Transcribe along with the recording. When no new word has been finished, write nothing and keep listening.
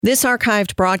This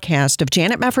archived broadcast of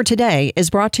Janet Mefford Today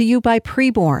is brought to you by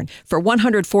Preborn. For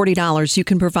 $140, you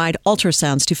can provide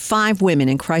ultrasounds to 5 women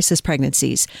in crisis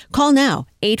pregnancies. Call now,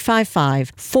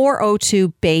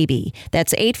 855-402-BABY.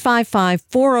 That's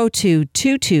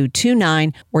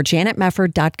 855-402-2229 or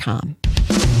janetmefford.com.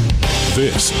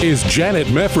 This is Janet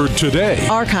Mefford Today.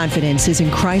 Our confidence is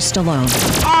in Christ alone.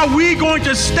 Are we going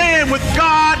to stand with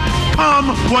God come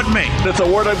what may? If the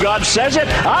Word of God says it,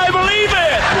 I believe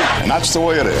it. And that's the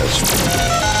way it is.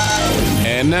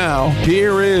 And now,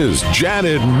 here is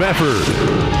Janet Mefford.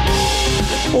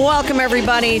 Welcome,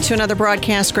 everybody, to another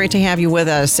broadcast. Great to have you with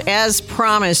us. As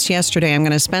promised yesterday, I'm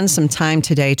going to spend some time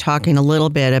today talking a little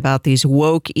bit about these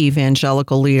woke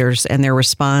evangelical leaders and their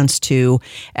response to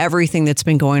everything that's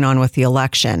been going on with the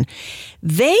election.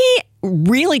 They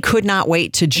really could not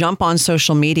wait to jump on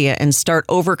social media and start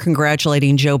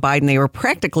over-congratulating Joe Biden. They were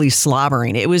practically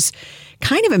slobbering. It was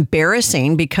kind of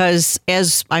embarrassing because,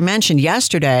 as I mentioned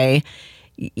yesterday,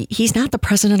 he's not the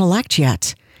president-elect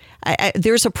yet.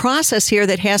 There's a process here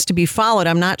that has to be followed.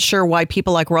 I'm not sure why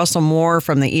people like Russell Moore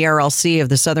from the ERLC of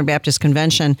the Southern Baptist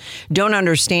Convention don't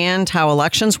understand how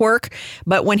elections work.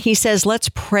 But when he says, let's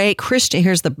pray,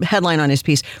 here's the headline on his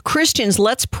piece, Christians,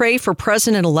 let's pray for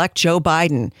President-elect Joe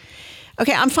Biden.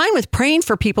 Okay, I'm fine with praying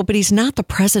for people, but he's not the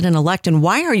president-elect. And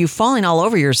why are you falling all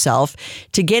over yourself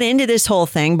to get into this whole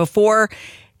thing before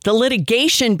the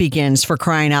litigation begins, for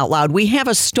crying out loud? We have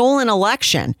a stolen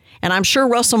election. And I'm sure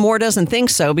Russell Moore doesn't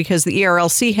think so because the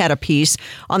ERLC had a piece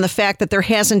on the fact that there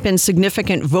hasn't been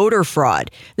significant voter fraud.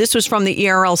 This was from the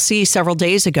ERLC several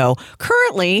days ago.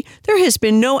 Currently, there has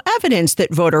been no evidence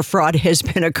that voter fraud has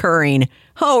been occurring.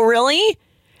 Oh, really?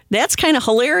 That's kind of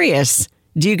hilarious.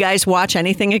 Do you guys watch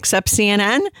anything except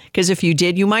CNN? Because if you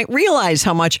did, you might realize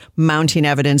how much mounting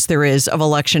evidence there is of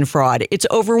election fraud. It's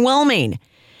overwhelming.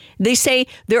 They say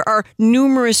there are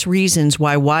numerous reasons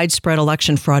why widespread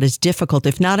election fraud is difficult,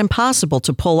 if not impossible,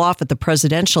 to pull off at the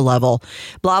presidential level.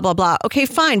 Blah, blah, blah. Okay,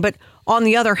 fine. But on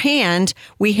the other hand,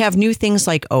 we have new things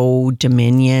like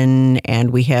Dominion,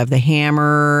 and we have the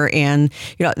Hammer, and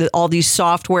all these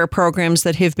software programs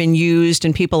that have been used,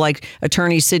 and people like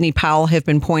Attorney Sidney Powell have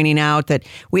been pointing out that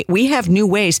we have new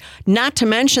ways, not to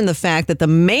mention the fact that the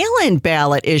mail-in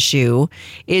ballot issue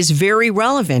is very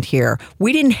relevant here.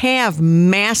 We didn't have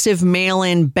massive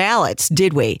mail-in ballots,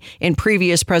 did we, in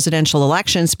previous presidential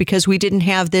elections because we didn't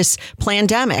have this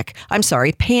pandemic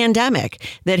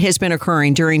that has been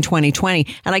occurring during 2020.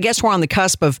 And I guess we're on the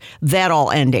cusp of that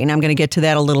all ending. I'm going to get to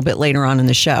that a little bit later on in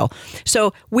the show.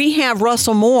 So we have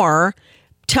Russell Moore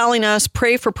telling us,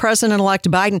 pray for President-elect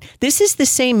Biden. This is the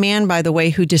same man, by the way,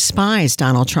 who despised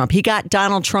Donald Trump. He got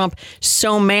Donald Trump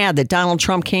so mad that Donald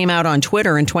Trump came out on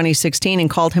Twitter in 2016 and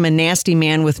called him a nasty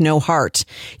man with no heart.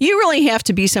 You really have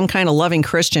to be some kind of loving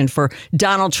Christian for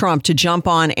Donald Trump to jump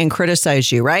on and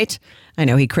criticize you, right? I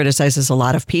know he criticizes a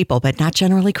lot of people, but not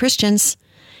generally Christians.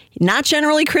 Not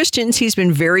generally Christians. He's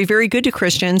been very, very good to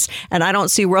Christians. And I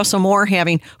don't see Russell Moore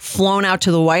having flown out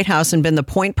to the White House and been the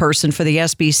point person for the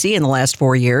SBC in the last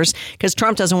 4 years because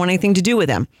Trump doesn't want anything to do with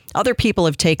him. Other people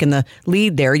have taken the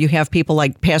lead there. You have people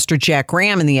like Pastor Jack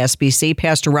Graham in the SBC,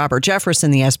 Pastor Robert Jeffress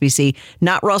in the SBC,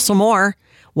 not Russell Moore.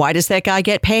 Why does that guy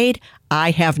get paid?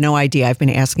 I have no idea. I've been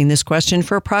asking this question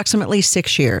for approximately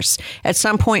 6 years. At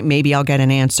some point, maybe I'll get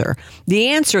an answer. The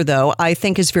answer, though, I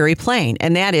think is very plain,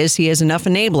 and that is he has enough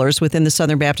enablers within the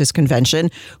Southern Baptist Convention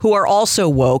who are also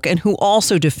woke and who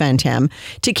also defend him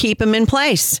to keep him in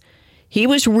place. He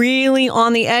was really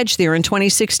on the edge there in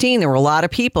 2016. There were a lot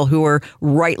of people who were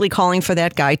rightly calling for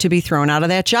that guy to be thrown out of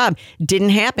that job. Didn't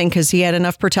happen because he had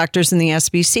enough protectors in the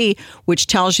SBC, which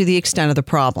tells you the extent of the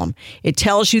problem. It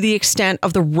tells you the extent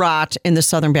of the rot in the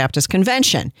Southern Baptist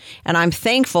Convention. And I'm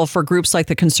thankful for groups like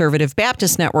the Conservative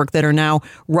Baptist Network that are now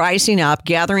rising up,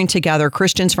 gathering together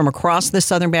Christians from across the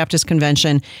Southern Baptist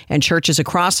Convention and churches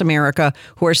across America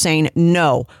who are saying,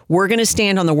 no, we're going to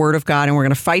stand on the Word of God and we're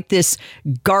going to fight this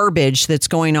garbage that's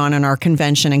going on in our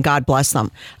convention, and God bless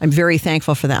them. I'm very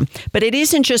thankful for them. But it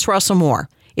isn't just Russell Moore.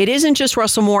 It isn't just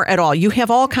Russell Moore at all. You have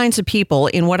all kinds of people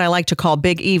in what I like to call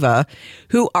Big Eva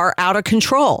who are out of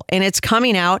control. And it's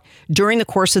coming out during the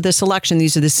course of this election.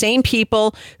 These are the same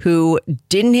people who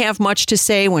didn't have much to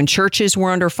say when churches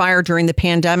were under fire during the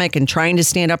pandemic and trying to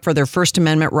stand up for their First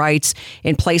Amendment rights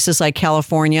in places like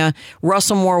California.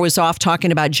 Russell Moore was off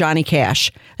talking about Johnny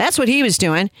Cash. That's what he was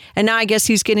doing. And now I guess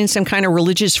he's getting some kind of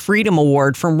religious freedom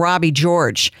award from Robbie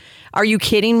George. Are you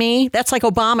kidding me? That's like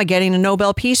Obama getting a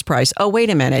Nobel Peace Prize. Oh, wait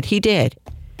a minute. He did.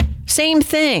 Same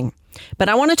thing. But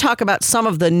I want to talk about some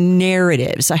of the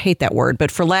narratives. I hate that word,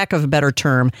 but for lack of a better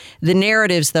term, the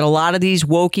narratives that a lot of these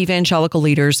woke evangelical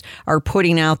leaders are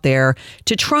putting out there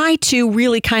to try to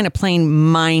really kind of play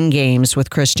mind games with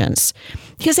Christians.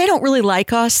 Because they don't really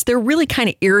like us. They're really kind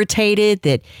of irritated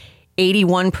that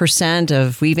 81%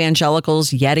 of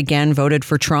evangelicals yet again voted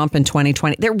for Trump in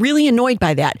 2020. They're really annoyed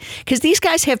by that because these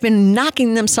guys have been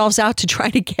knocking themselves out to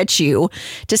try to get you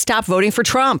to stop voting for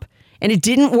Trump. And it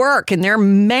didn't work, and they're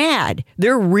mad.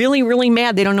 They're really, really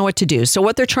mad. They don't know what to do. So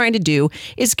what they're trying to do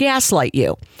is gaslight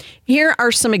you. Here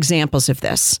are some examples of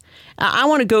this. I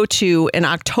want to go to an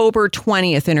October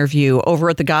 20th interview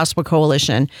over at the Gospel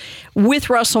Coalition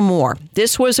with Russell Moore.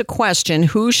 This was a question,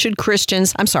 how should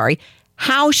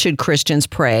Christians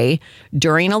pray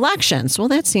during elections? Well,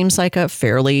 that seems like a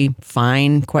fairly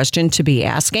fine question to be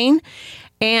asking.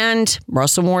 And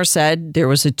Russell Moore said there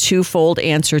was a twofold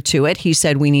answer to it. He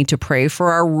said we need to pray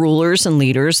for our rulers and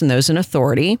leaders and those in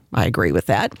authority. I agree with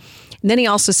that. And then he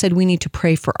also said we need to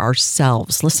pray for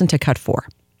ourselves. Listen to cut 4.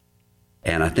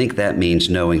 And I think that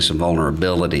means knowing some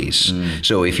vulnerabilities.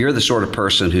 So if you're the sort of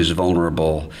person who's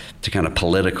vulnerable to kind of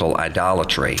political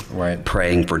idolatry,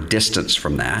 praying for distance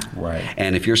from that.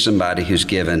 And if you're somebody who's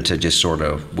given to just sort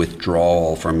of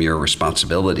withdrawal from your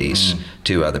responsibilities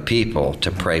to other people, to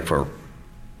pray for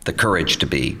the courage to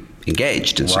be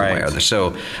engaged in some way or other.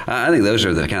 So I think those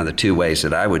are the kind of the two ways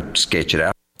that I would sketch it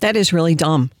out. That is really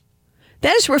dumb.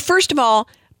 That is, first of all,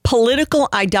 political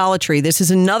idolatry. This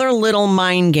is another little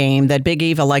mind game that Big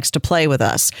Eva likes to play with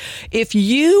us. If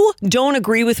you don't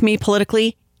agree with me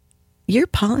politically, your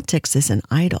politics is an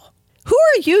idol. Who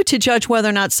are you to judge whether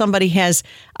or not somebody has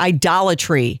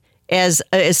idolatry as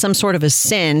some sort of a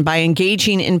sin by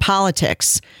engaging in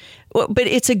politics? But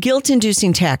it's a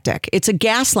guilt-inducing tactic. It's a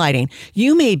gaslighting.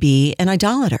 You may be an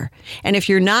idolater. And if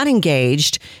you're not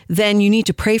engaged, then you need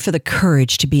to pray for the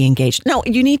courage to be engaged. No,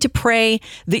 you need to pray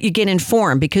that you get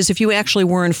informed, because if you actually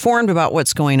were informed about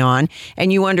what's going on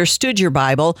and you understood your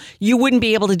Bible, you wouldn't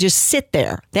be able to just sit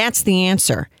there. That's the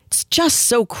answer. It's just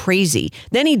so crazy.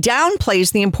 Then he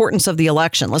downplays the importance of the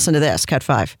election. Listen to this, cut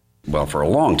 5. Well, for a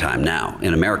long time now,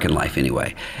 in American life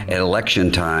anyway, at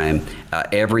election time,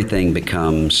 everything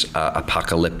becomes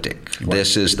apocalyptic.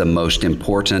 This is the most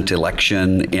important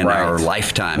election in our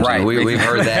lifetimes. I mean, we've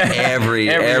heard that every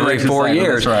 4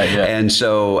 years. And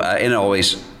so it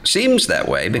always seems that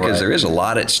way because there is a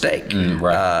lot at stake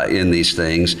in these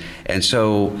things. And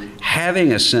so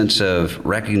having a sense of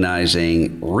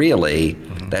recognizing really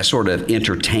that sort of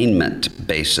entertainment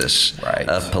basis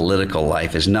of political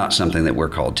life is not something that we're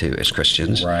called to as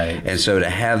Christians. And so to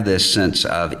have this sense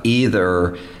of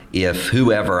either if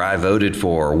whoever I voted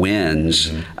for wins,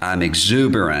 I'm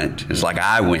exuberant. It's like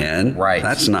I win.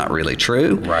 That's not really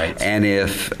true. And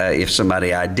if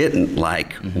somebody I didn't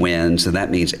like wins, then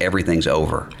that means everything's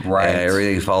over.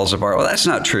 Everything falls apart. Well, that's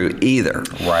not true either.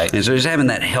 And so just having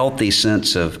that healthy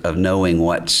sense of knowing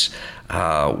what's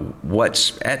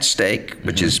at stake,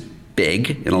 which is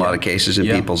big in a lot of cases in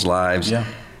people's lives,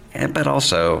 but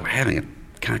also having a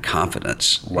kind of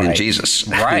confidence in Jesus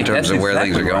in terms of where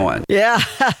things are going. Yeah.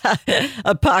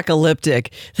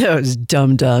 Apocalyptic. Those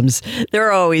dum-dums.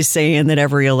 They're always saying that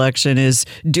every election is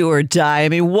do or die. I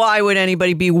mean, why would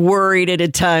anybody be worried at a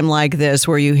time like this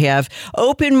where you have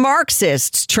open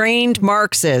Marxists, trained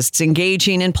Marxists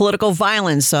engaging in political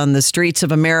violence on the streets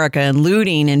of America and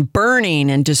looting and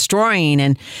burning and destroying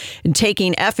and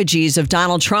taking effigies of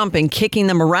Donald Trump and kicking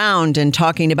them around and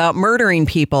talking about murdering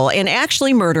people and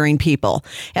actually murdering people?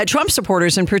 Trump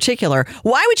supporters in particular.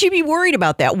 Why would you be worried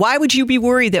about that? Why would you be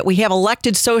worried that we have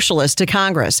elected socialists to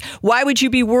Congress? Why would you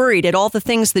be worried at all the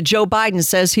things that Joe Biden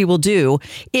says he will do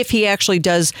if he actually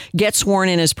does get sworn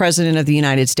in as president of the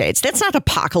United States? That's not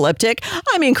apocalyptic.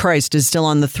 I mean, Christ is still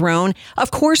on the throne.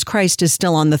 Of course, Christ is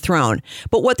still on the throne.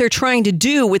 But what they're trying to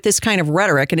do with this kind of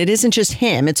rhetoric, and it isn't just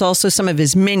him, it's also some of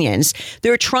his minions,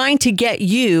 they're trying to get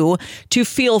you to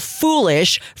feel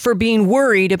foolish for being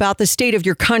worried about the state of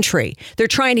your country. They're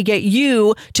trying to get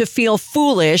you to feel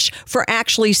foolish for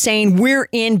actually saying we're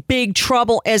in big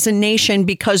trouble as a nation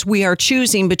because we are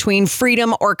choosing between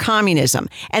freedom or communism.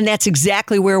 And that's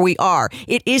exactly where we are.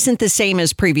 It isn't the same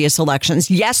as previous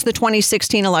elections. Yes, the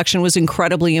 2016 election was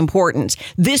incredibly important.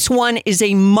 This one is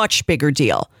a much bigger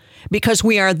deal because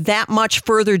we are that much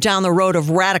further down the road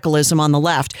of radicalism on the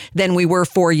left than we were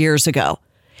 4 years ago.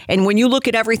 And when you look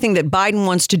at everything that Biden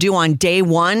wants to do on day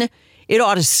one, it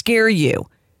ought to scare you.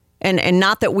 And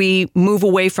not that we move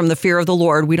away from the fear of the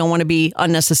Lord. We don't want to be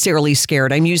unnecessarily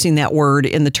scared. I'm using that word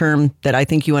in the term that I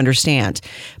think you understand.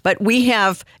 But we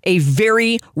have a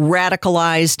very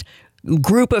radicalized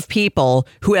group of people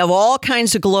who have all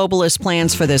kinds of globalist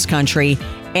plans for this country,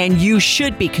 and you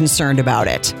should be concerned about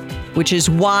it, which is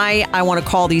why I want to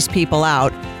call these people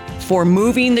out for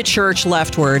moving the church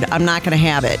leftward. I'm not going to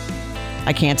have it.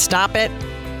 I can't stop it,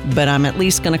 but I'm at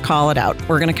least going to call it out.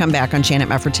 We're going to come back on Janet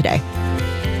Mefford Today.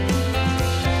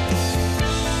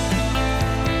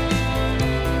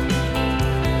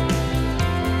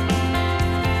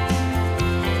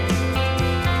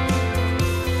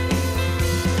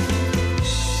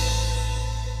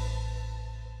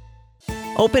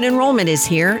 Open enrollment is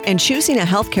here, and choosing a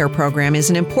healthcare program is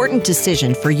an important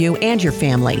decision for you and your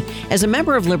family. As a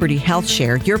member of Liberty Health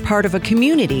Share, you're part of a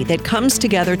community that comes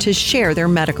together to share their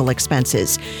medical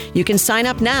expenses. You can sign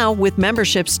up now with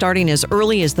memberships starting as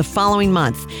early as the following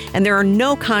month, and there are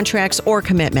no contracts or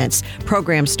commitments.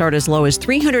 Programs start as low as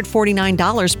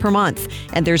 $349 per month,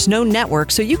 and there's no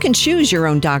network, so you can choose your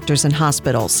own doctors and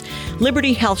hospitals.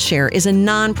 Liberty Health Share is a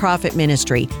nonprofit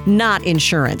ministry, not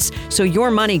insurance, so your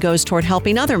money goes toward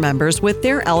helping other members with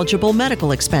their eligible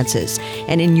medical expenses.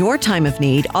 And in your time of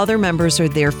need, other members are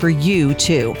there for you,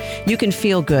 too. You can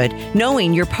feel good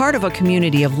knowing you're part of a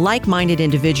community of like-minded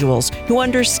individuals who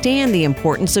understand the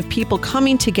importance of people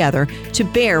coming together to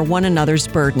bear one another's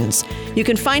burdens. You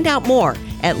can find out more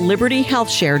at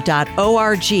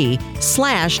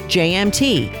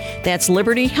libertyhealthshare.org/JMT. That's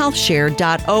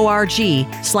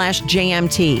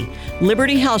libertyhealthshare.org/JMT.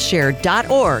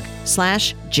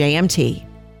 libertyhealthshare.org/JMT.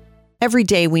 Every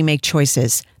day we make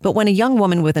choices, but when a young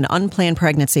woman with an unplanned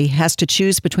pregnancy has to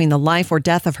choose between the life or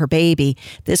death of her baby,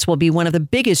 this will be one of the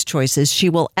biggest choices she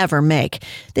will ever make.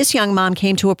 This young mom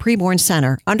came to a preborn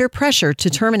center under pressure to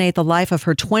terminate the life of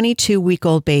her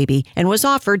 22-week-old baby and was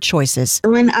offered choices.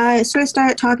 When I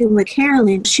started talking with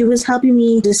Carolyn, she was helping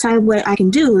me decide what I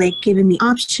can do, like giving me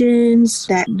options,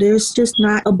 that there's just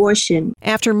not abortion.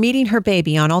 After meeting her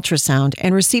baby on ultrasound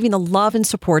and receiving the love and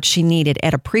support she needed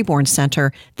at a preborn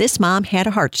center, this mom had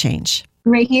a heart change.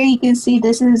 Right here, you can see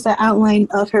this is the outline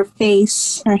of her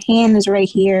face. Her hand is right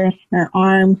here, her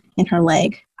arm, and her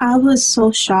leg. I was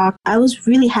so shocked. I was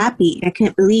really happy. I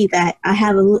couldn't believe that I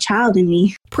have a little child in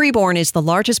me. Preborn is the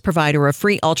largest provider of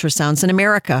free ultrasounds in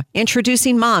America,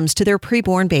 introducing moms to their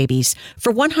preborn babies.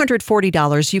 For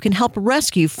 $140, you can help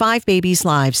rescue 5 babies'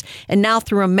 lives. And now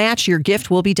through a match, your gift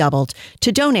will be doubled.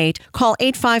 To donate, call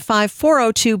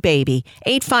 855-402-BABY,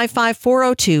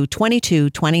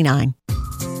 855-402-2229.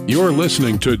 You're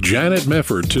listening to Janet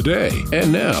Mefford Today.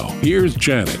 And now, here's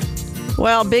Janet.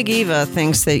 Well, Big Eva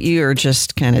thinks that you're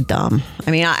just kind of dumb.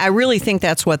 I mean, I really think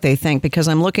that's what they think, because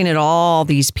I'm looking at all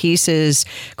these pieces.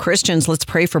 Christians, let's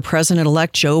pray for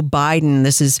President-elect Joe Biden.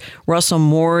 This is Russell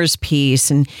Moore's piece.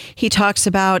 And he talks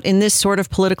about, in this sort of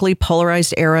politically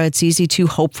polarized era, it's easy to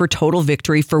hope for total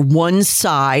victory for one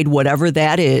side, whatever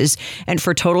that is, and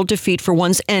for total defeat for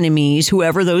one's enemies,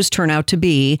 whoever those turn out to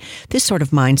be. This sort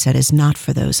of mindset is not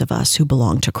for those of us who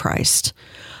belong to Christ.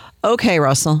 Okay,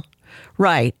 Russell.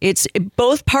 Right.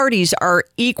 Both parties are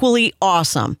equally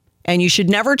awesome, and you should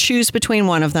never choose between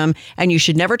one of them, and you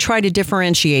should never try to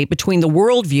differentiate between the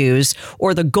worldviews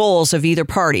or the goals of either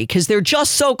party, because they're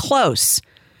just so close.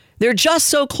 They're just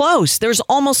so close. There's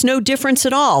almost no difference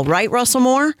at all. Right, Russell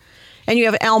Moore? And you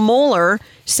have Al Mohler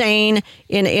saying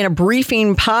in a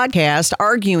briefing podcast,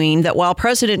 arguing that while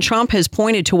President Trump has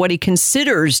pointed to what he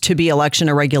considers to be election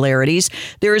irregularities,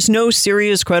 there is no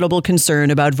serious, credible concern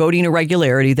about voting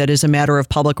irregularity that is a matter of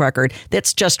public record.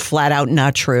 That's just flat out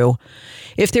not true.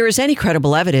 If there is any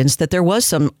credible evidence that there was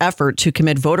some effort to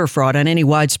commit voter fraud on any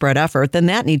widespread effort, then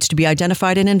that needs to be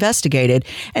identified and investigated.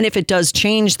 And if it does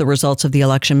change the results of the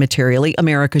election materially,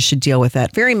 America should deal with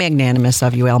that. Very magnanimous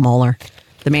of you, Al Mohler,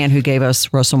 the man who gave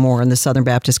us Russell Moore in the Southern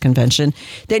Baptist Convention.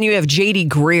 Then you have J.D.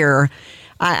 Greear.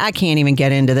 I can't even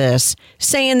get into this,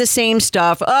 saying the same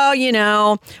stuff.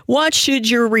 Oh, what should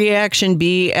your reaction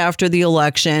be after the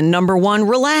election? Number one,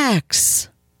 relax.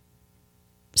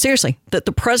 Seriously, that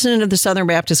the president of the Southern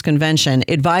Baptist Convention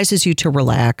advises you to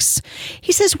relax.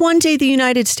 He says one day the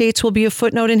United States will be a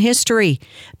footnote in history,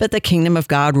 but the kingdom of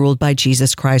God ruled by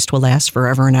Jesus Christ will last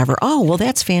forever and ever. Oh, well,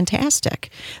 that's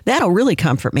fantastic. That'll really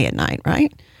comfort me at night,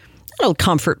 right? That'll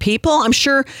comfort people. I'm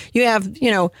sure you have,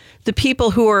 the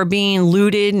people who are being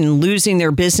looted and losing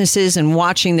their businesses and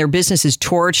watching their businesses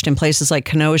torched in places like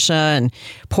Kenosha and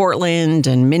Portland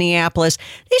and Minneapolis.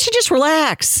 They should just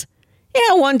relax.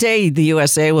 One day the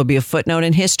USA will be a footnote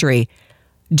in history.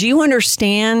 Do you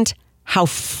understand how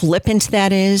flippant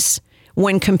that is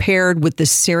when compared with the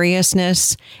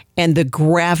seriousness and the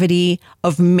gravity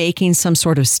of making some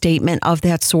sort of statement of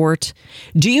that sort?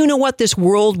 Do you know what this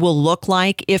world will look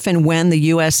like if and when the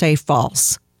USA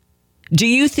falls? Do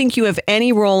you think you have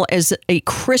any role as a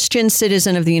Christian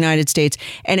citizen of the United States,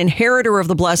 an inheritor of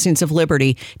the blessings of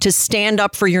liberty, to stand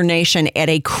up for your nation at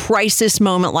a crisis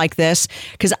moment like this?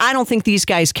 Because I don't think these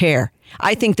guys care.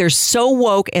 I think they're so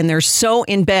woke and they're so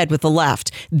in bed with the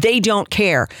left. They don't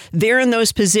care. They're in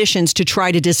those positions to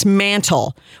try to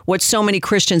dismantle what so many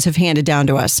Christians have handed down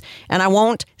to us. And I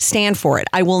won't stand for it.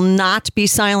 I will not be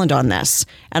silent on this.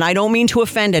 And I don't mean to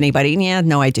offend anybody. Yeah,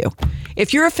 no, I do.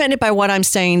 If you're offended by what I'm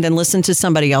saying, then listen to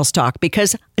somebody else talk,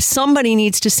 because somebody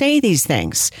needs to say these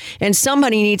things and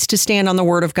somebody needs to stand on the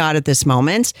word of God at this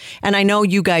moment. And I know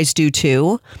you guys do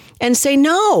too, and say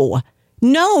no.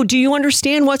 No, do you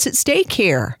understand what's at stake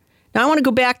here? Now, I want to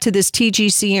go back to this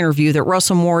TGC interview that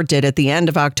Russell Moore did at the end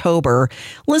of October.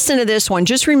 Listen to this one.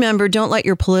 Just remember, don't let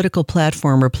your political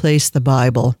platform replace the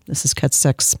Bible. This is cut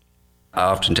 6. I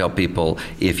often tell people,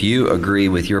 if you agree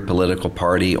with your political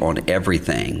party on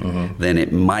everything, then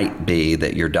it might be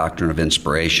that your doctrine of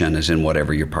inspiration is in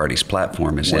whatever your party's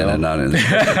platform is in, and not in the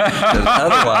Because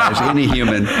otherwise, any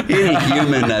human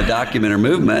document or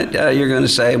movement, you're going to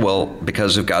say, well,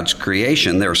 because of God's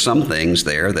creation, there are some things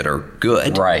there that are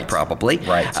good, probably.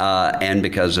 And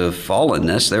because of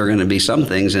fallenness, there are going to be some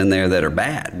things in there that are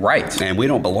bad. And we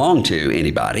don't belong to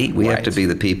anybody. We have to be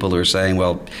the people who are saying,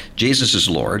 well, Jesus is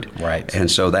Lord.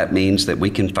 And so that means that we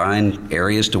can find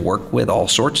areas to work with all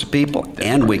sorts of people,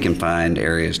 and we can find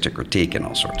areas to critique in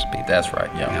all sorts of people. That's right.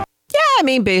 Yeah, I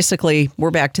mean, basically, we're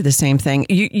back to the same thing.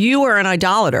 You are an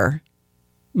idolater,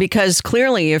 because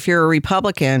clearly, if you're a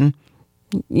Republican,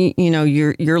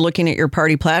 you're looking at your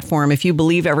party platform. If you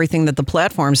believe everything that the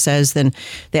platform says, then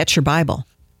that's your Bible.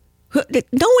 No,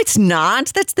 it's not.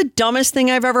 That's the dumbest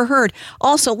thing I've ever heard.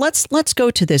 Also, let's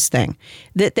go to this thing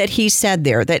that he said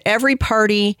there, that every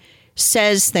party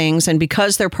says things, and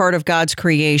because they're part of God's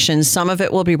creation, some of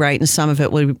it will be right and some of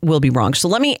it will be wrong. So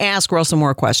let me ask Russell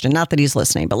Moore a question. Not that he's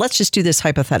listening, but let's just do this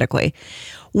hypothetically.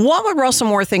 What would Russell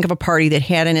Moore think of a party that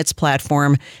had in its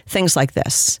platform things like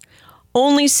this?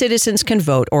 Only citizens can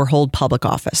vote or hold public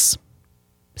office.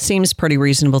 Seems pretty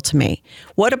reasonable to me.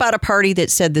 What about a party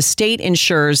that said the state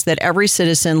ensures that every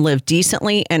citizen live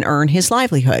decently and earn his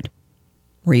livelihood?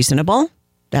 Reasonable.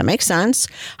 That makes sense.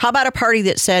 How about a party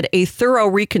that said a thorough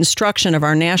reconstruction of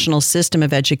our national system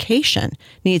of education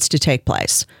needs to take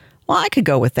place? Well, I could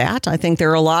go with that. I think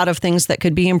there are a lot of things that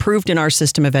could be improved in our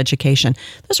system of education.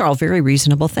 Those are all very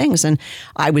reasonable things. And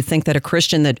I would think that a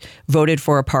Christian that voted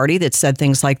for a party that said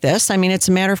things like this, I mean, it's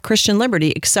a matter of Christian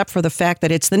liberty, except for the fact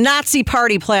that it's the Nazi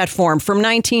Party platform from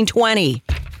 1920.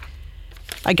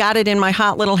 I got it in my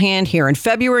hot little hand here. In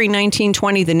February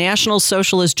 1920, the National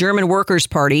Socialist German Workers'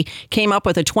 Party came up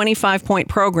with a 25-point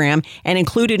program, and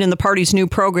included in the party's new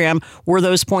program were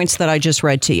those points that I just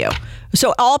read to you.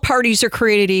 So all parties are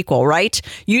created equal, right?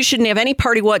 You shouldn't have any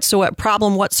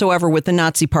problem whatsoever with the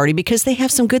Nazi Party, because they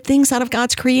have some good things out of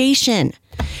God's creation.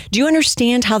 Do you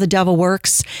understand how the devil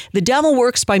works? The devil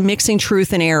works by mixing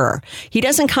truth and error. He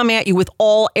doesn't come at you with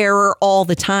all error all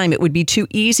the time. It would be too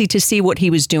easy to see what he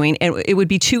was doing, and it would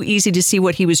be too easy to see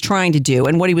what he was trying to do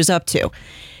and what he was up to.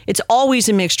 It's always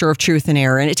a mixture of truth and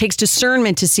error, and it takes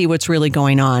discernment to see what's really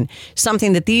going on.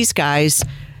 Something that these guys,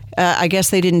 I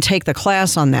guess they didn't take the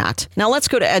class on that. Now let's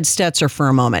go to Ed Stetzer for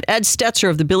a moment. Ed Stetzer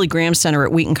of the Billy Graham Center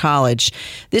at Wheaton College.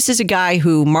 This is a guy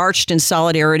who marched in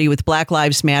solidarity with Black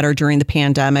Lives Matter during the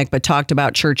pandemic, but talked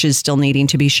about churches still needing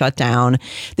to be shut down.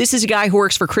 This is a guy who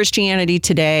works for Christianity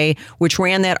Today, which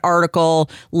ran that article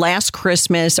last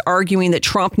Christmas arguing that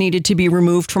Trump needed to be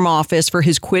removed from office for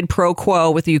his quid pro quo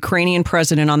with the Ukrainian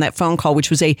president on that phone call, which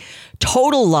was a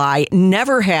total lie,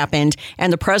 never happened,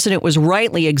 and the president was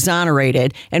rightly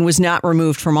exonerated and was not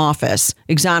removed from office,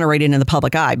 exonerated in the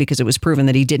public eye because it was proven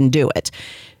that he didn't do it.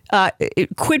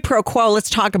 Quid pro quo,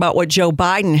 let's talk about what Joe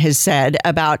Biden has said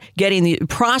about getting the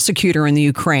prosecutor in the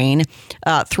Ukraine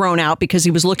thrown out because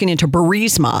he was looking into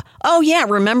Burisma. Oh, yeah,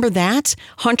 remember that?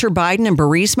 Hunter Biden and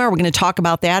Burisma? Are we going to talk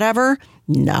about that ever?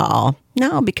 No,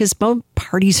 because both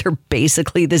parties are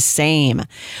basically the same.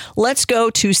 Let's go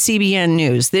to CBN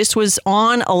News. This was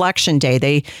on Election Day.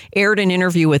 They aired an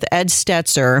interview with Ed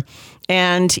Stetzer,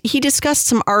 and he discussed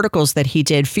some articles that he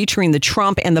did featuring the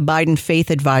Trump and the Biden faith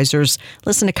advisors.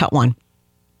 Listen to cut one.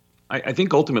 I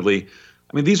think ultimately,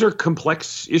 these are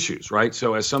complex issues, right?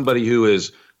 So as somebody who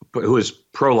is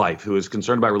pro-life, who is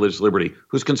concerned about religious liberty,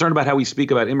 who's concerned about how we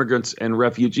speak about immigrants and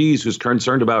refugees, who's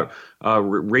concerned about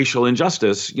racial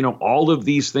injustice, all of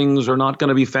these things are not going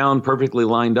to be found perfectly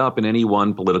lined up in any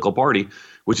one political party,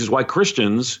 which is why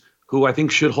Christians, who I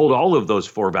think should hold all of those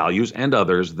four values and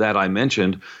others that I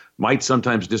mentioned, might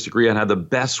sometimes disagree on how the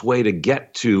best way to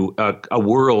get to a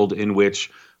world in which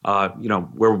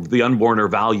where the unborn are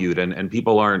valued and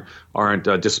people aren't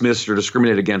dismissed or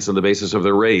discriminated against on the basis of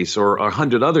their race or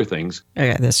 100 other things.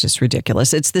 Okay, that's just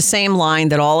ridiculous. It's the same line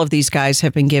that all of these guys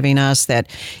have been giving us that,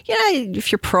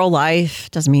 if you're pro-life,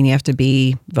 doesn't mean you have to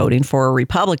be voting for a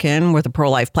Republican with a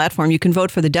pro-life platform. You can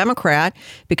vote for the Democrat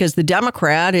because the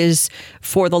Democrat is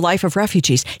for the life of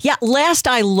refugees. Yeah, last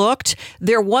I looked,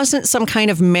 there wasn't some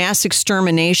kind of mass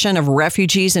extermination of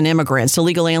refugees and immigrants,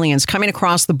 illegal aliens coming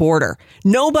across the border.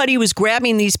 Nobody was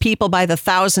grabbing these people by the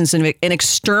thousands and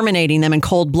exterminating them in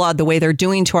cold blood the way they're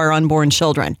doing to our unborn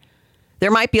children.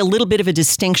 There might be a little bit of a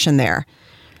distinction there.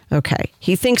 Okay.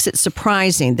 He thinks it's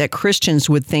surprising that Christians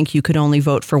would think you could only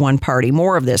vote for one party.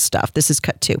 More of this stuff. This is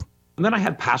cut 2. And then I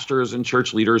had pastors and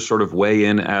church leaders sort of weigh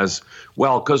in as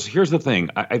well, because here's the thing.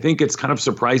 I think it's kind of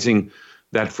surprising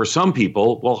that for some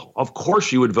people, well, of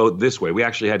course you would vote this way. We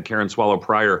actually had Karen Swallow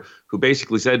Prior, who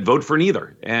basically said, vote for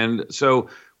neither. And so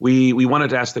we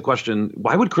wanted to ask the question,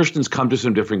 why would Christians come to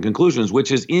some different conclusions,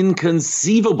 which is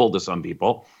inconceivable to some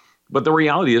people. But the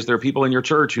reality is there are people in your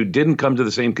church who didn't come to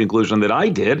the same conclusion that I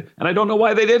did, and I don't know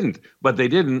why they didn't, but they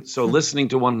didn't. So listening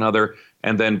to one another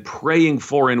and then praying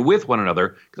for and with one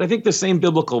another, because I think the same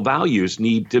biblical values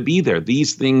need to be there.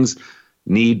 These things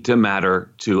need to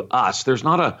matter to us. There's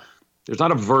not a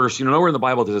verse, nowhere in the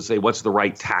Bible does it say what's the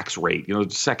right tax rate.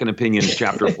 Second Opinions,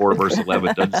 chapter 4, verse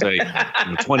 11 doesn't say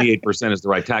 28% is the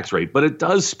right tax rate, but it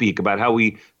does speak about how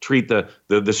we treat the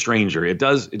stranger. It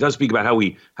does speak about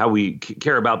how we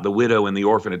care about the widow and the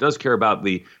orphan. It does speak about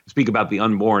the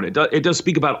unborn. It does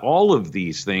speak about all of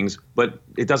these things, but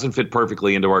it doesn't fit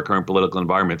perfectly into our current political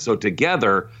environment. So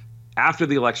together, after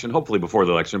the election, hopefully before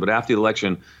the election, but after the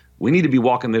election, we need to be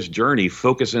walking this journey,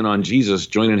 focusing on Jesus,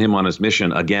 joining him on his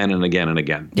mission again and again and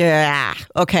again. Yeah.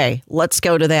 Okay. Let's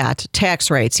go to that.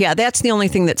 Tax rates. Yeah, that's the only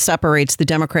thing that separates the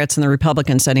Democrats and the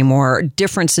Republicans anymore.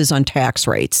 Differences on tax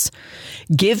rates.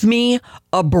 Give me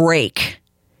a break.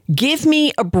 Give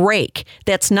me a break.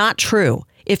 That's not true.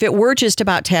 If it were just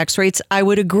about tax rates, I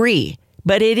would agree.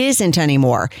 But it isn't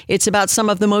anymore. It's about some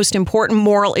of the most important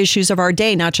moral issues of our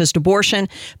day, not just abortion,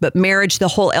 but marriage, the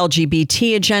whole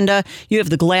LGBT agenda. You have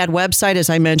the GLAAD website,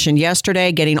 as I mentioned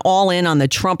yesterday, getting all in on the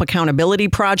Trump Accountability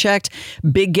Project.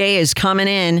 Big Gay is coming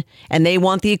in, and they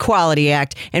want the Equality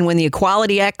Act. And when the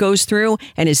Equality Act goes through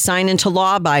and is signed into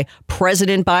law by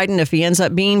President Biden, if he ends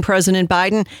up being President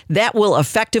Biden, that will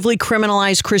effectively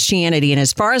criminalize Christianity. And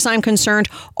as far as I'm concerned,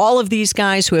 all of these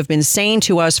guys who have been saying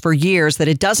to us for years that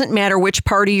it doesn't matter which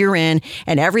party you're in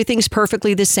and everything's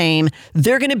perfectly the same,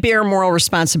 they're going to bear moral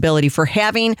responsibility for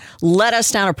having led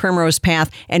us down a primrose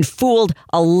path and fooled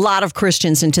a lot of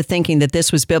Christians into thinking that this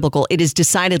was biblical. It is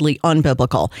decidedly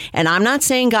unbiblical. And I'm not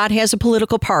saying God has a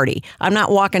political party. I'm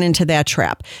not walking into that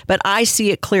trap. But I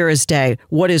see it clear as day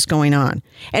what is going on.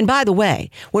 And by the way,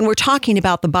 when we're talking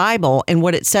about the Bible and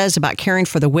what it says about caring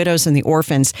for the widows and the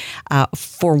orphans,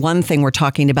 for one thing, we're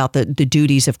talking about the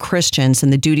duties of Christians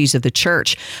and the duties of the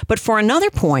church. But for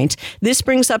another point, this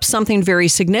brings up something very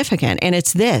significant, and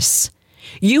it's this.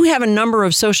 You have a number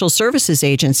of social services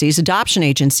agencies, adoption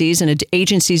agencies, and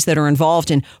agencies that are involved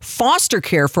in foster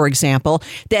care, for example,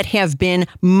 that have been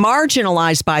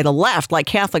marginalized by the left, like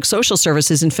Catholic Social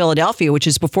Services in Philadelphia, which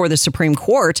is before the Supreme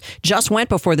Court, just went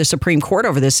before the Supreme Court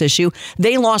over this issue.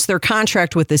 They lost their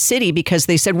contract with the city because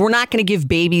they said, we're not going to give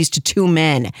babies to two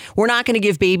men. We're not going to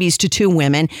give babies to two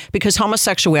women because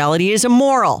homosexuality is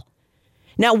immoral.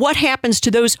 Now, what happens to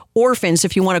those orphans,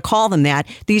 if you want to call them that,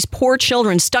 these poor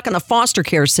children stuck in the foster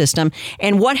care system?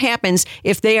 And what happens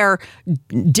if they are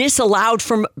disallowed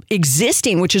from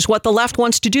existing, which is what the left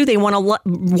wants to do? They want to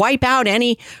wipe out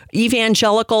any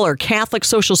evangelical or Catholic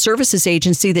social services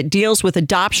agency that deals with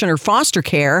adoption or foster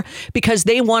care because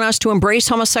they want us to embrace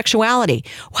homosexuality.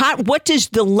 What does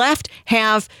the left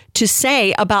have to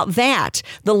say about that?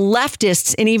 The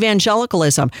leftists in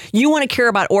evangelicalism. You want to care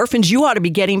about orphans, you ought to be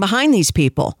getting behind these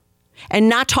people and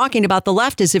not talking about the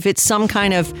left as if it's some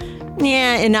kind of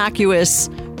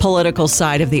innocuous political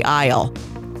side of the aisle.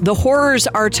 The horrors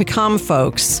are to come,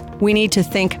 folks. We need to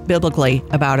think biblically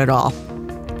about it all.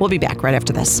 We'll be back right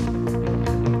after this.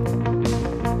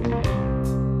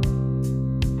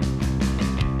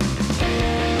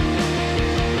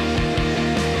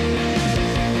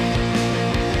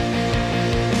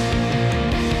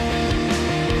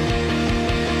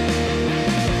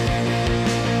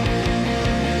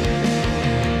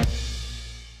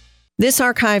 This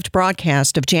archived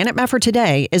broadcast of Janet Mefford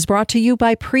Today is brought to you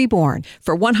by Preborn.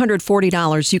 For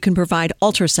 $140, you can provide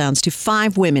ultrasounds to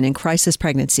 5 women in crisis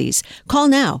pregnancies. Call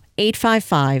now,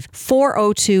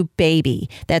 855-402-BABY.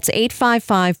 That's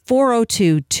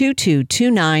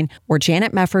 855-402-2229 or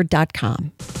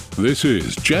janetmefford.com. This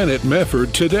is Janet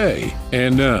Mefford Today.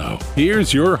 And now,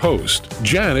 here's your host,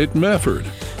 Janet Mefford.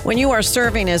 When you are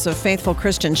serving as a faithful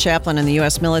Christian chaplain in the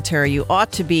U.S. military, you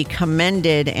ought to be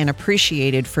commended and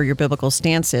appreciated for your biblical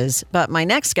stances. But my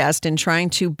next guest, in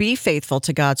trying to be faithful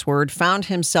to God's Word, found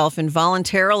himself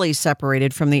involuntarily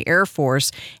separated from the Air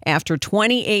Force after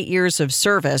 28 years of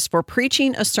service for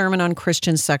preaching a sermon on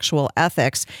Christian sexual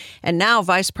ethics. And now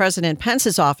Vice President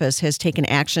Pence's office has taken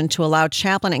action to allow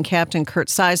Chaplain and Captain Kurt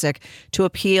Cizik to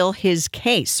appeal his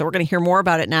case. So we're going to hear more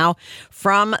about it now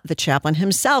from the chaplain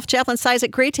himself. Chaplain Cizik,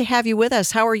 great to have you with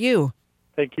us. How are you?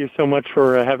 Thank you so much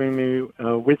for having me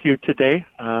with you today.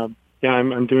 I'm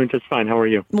doing just fine. How are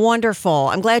you? Wonderful.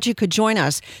 I'm glad you could join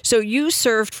us. So you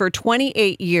served for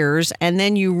 28 years, and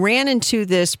then you ran into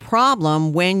this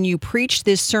problem when you preached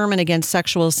this sermon against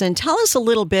sexual sin. Tell us a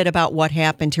little bit about what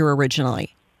happened here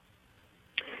originally.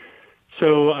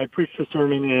 So I preached a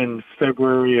sermon in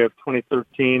February of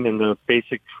 2013 in the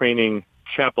basic training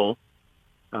chapel.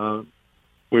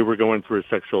 We were going through a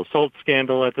sexual assault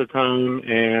scandal at the time,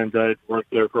 and I'd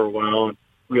worked there for a while and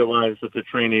realized that the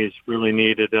trainees really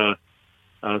needed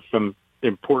some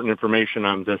important information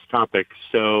on this topic.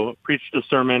 So preached a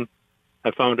sermon.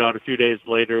 I found out a few days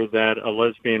later that a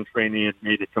lesbian trainee had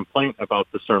made a complaint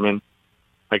about the sermon.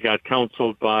 I got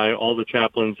counseled by all the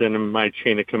chaplains in my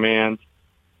chain of command,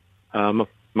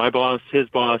 my boss, his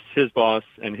boss,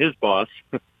 and his boss,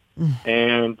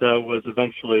 and was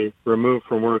eventually removed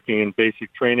from working in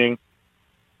basic training.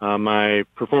 My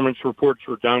performance reports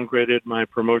were downgraded. My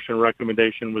promotion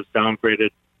recommendation was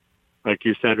downgraded. Like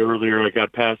you said earlier, I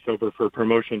got passed over for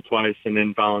promotion twice and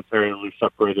involuntarily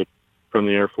separated from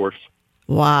the Air Force.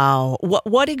 Wow.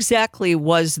 What exactly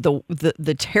was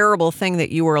the terrible thing that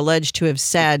you were alleged to have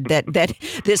said that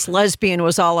this lesbian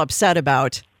was all upset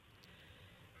about?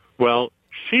 Well,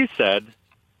 she said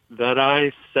that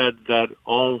I said that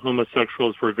all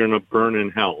homosexuals were going to burn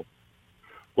in hell.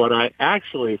 What I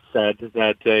actually said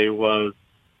that day was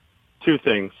two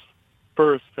things.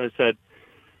 First, I said,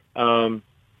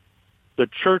 the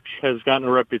church has gotten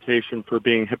a reputation for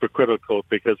being hypocritical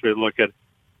because we look at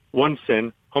one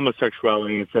sin,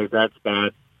 homosexuality, and say that's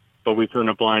bad, but we turn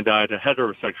a blind eye to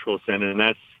heterosexual sin, and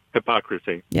that's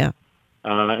hypocrisy. Yeah.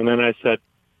 And then I said,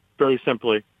 very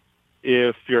simply,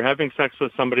 if you're having sex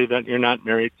with somebody that you're not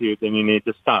married to, then you need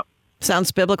to stop.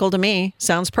 Sounds biblical to me.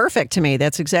 Sounds perfect to me.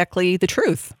 That's exactly the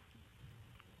truth.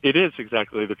 It is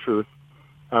exactly the truth.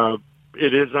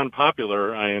 It is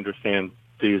unpopular, I understand,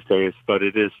 these days, but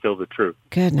it is still the truth.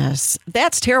 Goodness,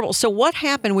 that's terrible. So what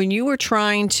happened when you were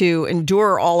trying to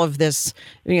endure all of this,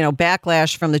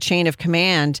 backlash from the chain of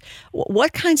command?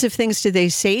 What kinds of things did they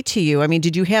say to you? I mean,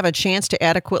 did you have a chance to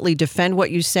adequately defend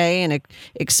what you say and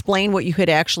explain what you had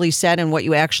actually said and what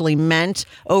you actually meant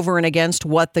over and against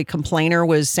what the complainer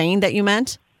was saying that you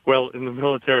meant? Well, in the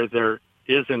military, there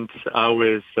isn't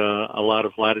always a lot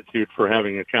of latitude for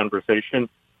having a conversation.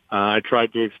 I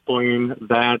tried to explain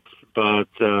that, but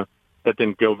that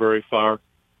didn't go very far.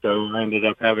 So I ended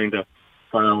up having to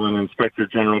file an Inspector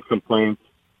General complaint,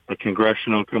 a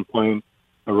Congressional complaint,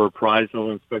 a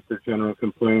reprisal Inspector General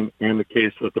complaint, and a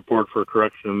case with the Board for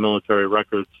Correction of Military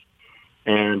Records.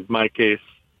 And my case,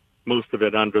 most of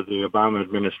it under the Obama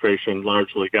administration,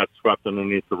 largely got swept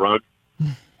underneath the rug.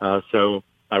 So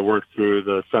I worked through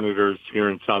the senators here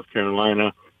in South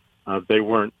Carolina. They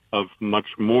weren't of much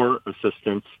more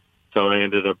assistance. So I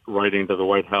ended up writing to the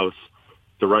White House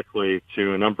directly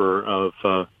to a number of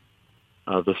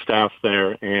the staff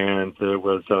there, and it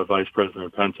was Vice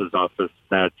President Pence's office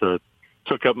that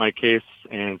took up my case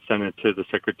and sent it to the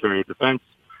Secretary of Defense,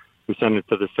 who sent it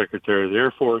to the Secretary of the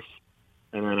Air Force,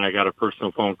 and then I got a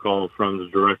personal phone call from the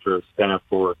Director of Staff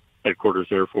for Headquarters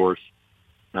Air Force,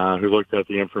 who looked at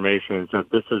the information and said,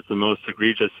 this is the most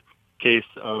egregious case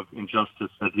of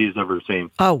injustice that he's ever seen.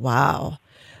 Oh, wow.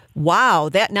 Wow.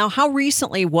 Now, how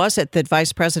recently was it that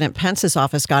Vice President Pence's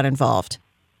office got involved?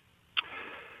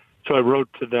 So I wrote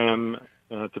to them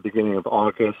at the beginning of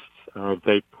August.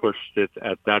 They pushed it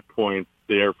at that point.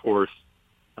 The Air Force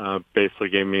basically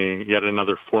gave me yet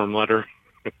another form letter.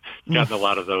 Gotten a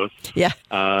lot of those. Yeah.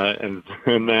 And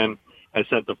then I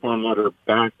sent the form letter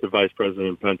back to Vice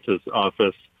President Pence's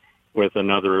office with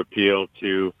another appeal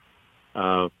to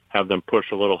have them push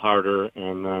a little harder.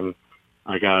 And then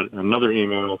I got another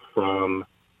email from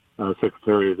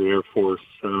Secretary of the Air Force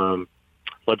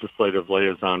Legislative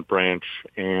Liaison Branch,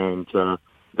 and at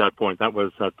that point, that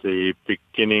was at the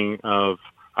beginning of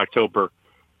October,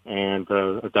 and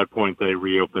at that point, they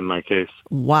reopened my case.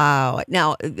 Wow.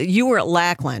 Now, you were at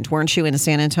Lackland, weren't you, in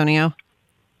San Antonio?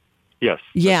 Yes.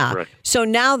 Yeah. Correct. So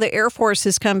now the Air Force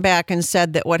has come back and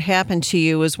said that what happened to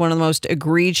you was one of the most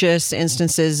egregious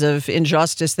instances of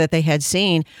injustice that they had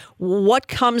seen. What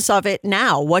comes of it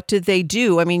now? What did they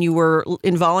do? I mean, you were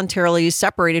involuntarily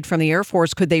separated from the Air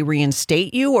Force. Could they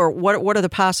reinstate you, or what are the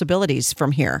possibilities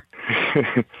from here?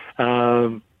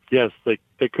 Yes,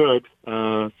 they could.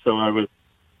 So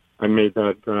I made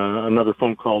that another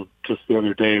phone call just the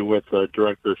other day with the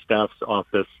Director of Staff's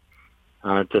office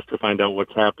just to find out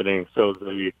what's happening. So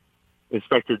the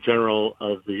Inspector General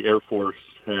of the Air Force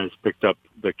has picked up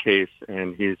the case,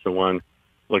 and he's the one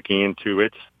looking into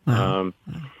it,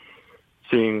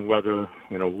 seeing whether,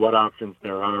 what options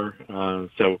there are.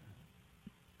 So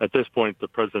at this point, the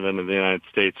President of the United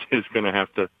States is going to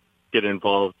have to get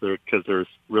involved there because there's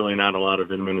really not a lot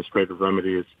of administrative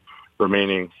remedies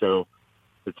remaining. So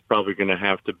it's probably going to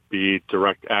have to be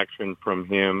direct action from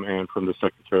him and from the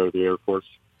Secretary of the Air Force.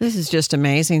 This is just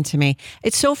amazing to me.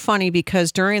 It's so funny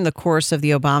because during the course of the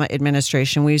Obama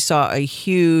administration, we saw a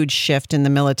huge shift in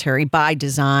the military by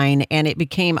design, and it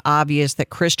became obvious that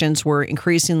Christians were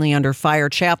increasingly under fire.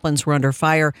 Chaplains were under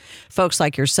fire. Folks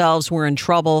like yourselves were in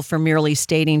trouble for merely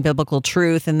stating biblical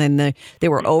truth, and then they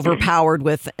were overpowered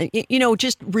with,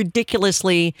 just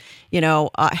ridiculously,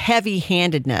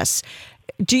 heavy-handedness.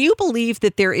 Do you believe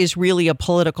that there is really a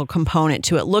political component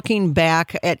to it? Looking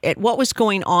back at what was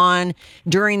going on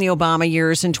during the Obama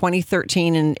years in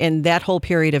 2013 and that whole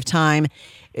period of time,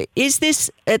 is this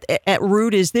at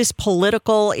root, is this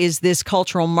political? Is this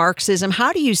cultural Marxism?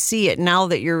 How do you see it now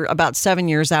that you're about 7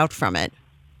 years out from it?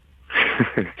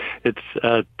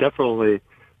 It's definitely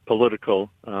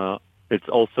political. It's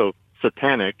also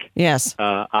satanic. Yes.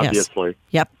 Obviously.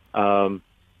 Yes. Yep.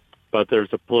 But there's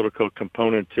a political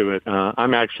component to it.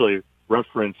 I'm actually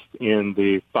referenced in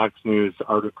the Fox News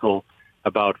article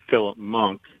about Philip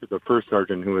Monk, the first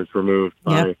sergeant who was removed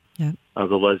by the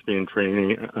lesbian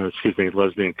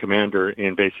lesbian commander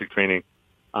in basic training.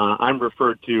 I'm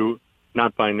referred to,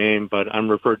 not by name, but I'm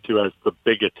referred to as the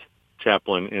bigot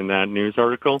chaplain in that news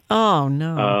article. Oh,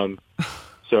 no.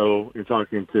 So you're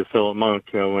talking to Philip Monk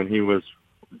when he was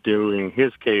doing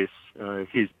his case.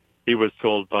 He was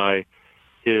told by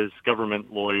his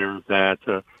government lawyer that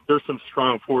there's some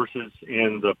strong forces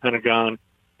in the Pentagon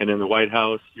and in the White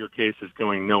House. Your case is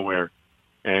going nowhere.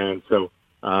 And so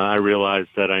I realized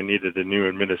that I needed a new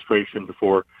administration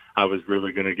before I was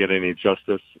really going to get any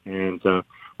justice. And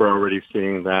we're already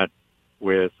seeing that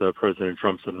with President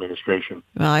Trump's administration.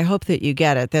 Well, I hope that you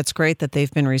get it. That's great that they've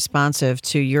been responsive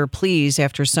to your pleas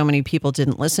after so many people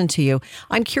didn't listen to you.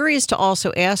 I'm curious to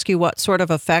also ask you what sort of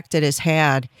effect it has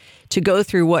had to go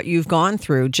through what you've gone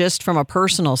through, just from a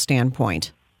personal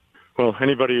standpoint. Well,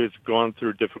 anybody who's gone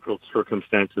through difficult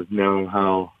circumstances know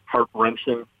how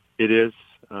heart-wrenching it is,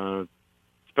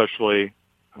 especially,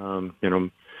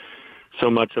 so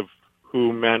much of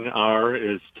who men are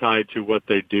is tied to what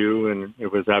they do, and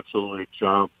it was absolutely a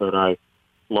job that I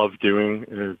love doing.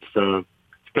 It's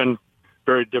been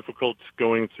very difficult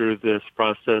going through this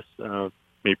process,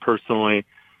 me personally,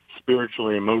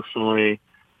 spiritually, emotionally.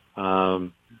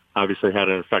 Obviously had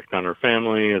an effect on our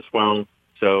family as well.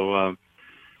 So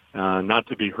not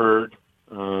to be heard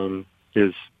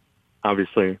is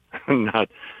obviously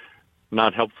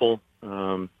not helpful.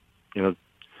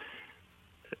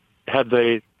 Had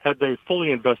they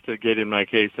fully investigated my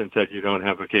case and said you don't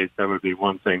have a case, that would be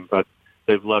one thing. But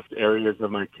they've left areas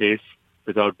of my case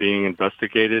without being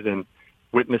investigated, and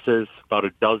witnesses, about a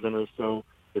dozen or so,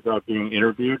 without being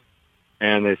interviewed.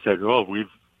 And they said, "Oh, we've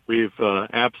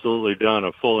absolutely done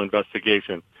a full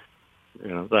investigation."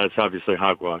 That's obviously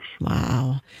hogwash.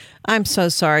 Wow. I'm so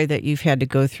sorry that you've had to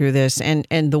go through this. And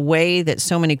the way that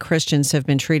so many Christians have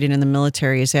been treated in the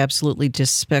military is absolutely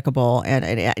despicable. And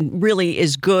it really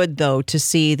is good, though, to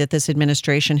see that this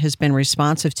administration has been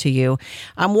responsive to you.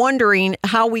 I'm wondering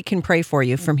how we can pray for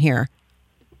you from here.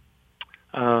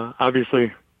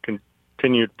 Obviously,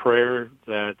 continued prayer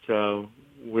that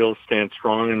we'll stand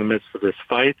strong in the midst of this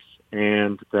fight,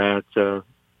 and that the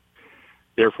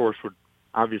Air Force would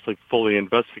obviously fully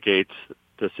investigate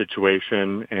the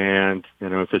situation, and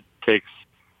if it takes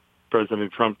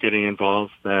President Trump getting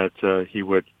involved, that he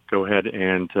would go ahead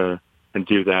and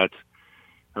do that.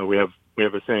 We have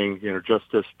a saying,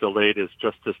 justice delayed is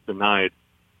justice denied.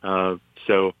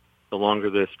 So the longer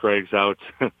this drags out,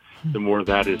 the more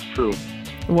that is true.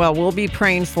 Well, we'll be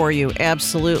praying for you,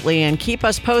 absolutely. And keep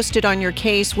us posted on your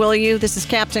case, will you? This is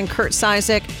Captain Kurt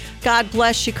Cizik. God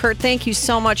bless you, Kurt. Thank you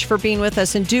so much for being with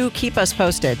us, and do keep us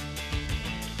posted.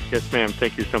 Yes, ma'am.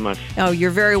 Thank you so much. Oh, you're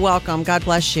very welcome. God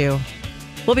bless you.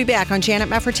 We'll be back on Janet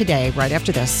Mefford Today right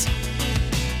after this.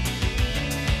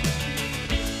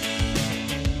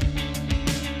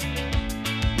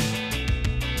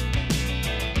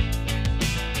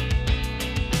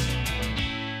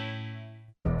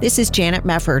 This is Janet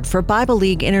Mefford for Bible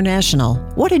League International.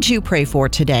 What did you pray for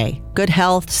today? Good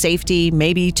health, safety,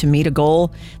 maybe to meet a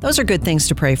goal? Those are good things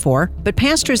to pray for. But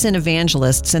pastors and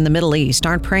evangelists in the Middle East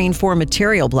aren't praying for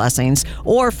material blessings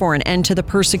or for an end to the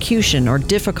persecution or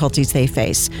difficulties they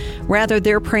face. Rather,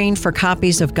 they're praying for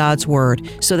copies of God's Word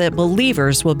so that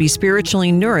believers will be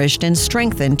spiritually nourished and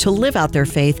strengthened to live out their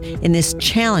faith in this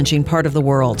challenging part of the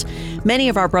world. Many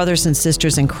of our brothers and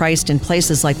sisters in Christ in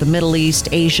places like the Middle East,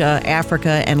 Asia,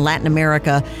 Africa, and Latin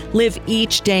America live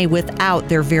each day without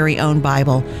their very own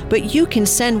Bible. But you can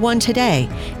send one today.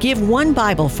 Give one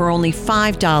Bible for only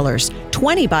 $5,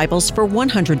 20 Bibles for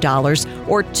 $100,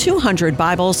 or 200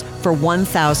 Bibles for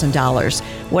 $1,000.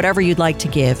 Whatever you'd like to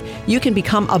give, you can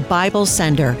become a Bible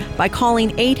sender by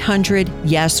calling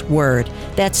 800-YES-WORD.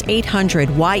 That's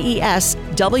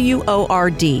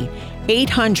 800-YES-WORD.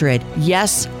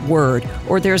 800-YES-WORD.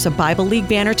 Or there's a Bible League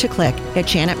banner to click at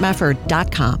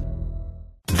janetmefford.com.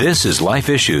 This is Life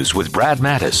Issues with Brad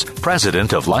Mattis,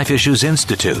 president of Life Issues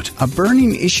Institute. A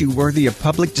burning issue worthy of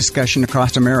public discussion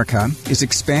across America is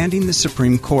expanding the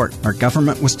Supreme Court. Our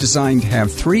government was designed to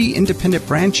have 3 independent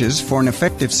branches for an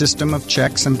effective system of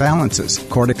checks and balances.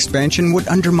 Court expansion would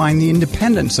undermine the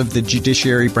independence of the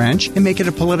judiciary branch and make it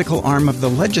a political arm of the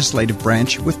legislative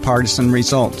branch with partisan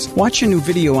results. Watch a new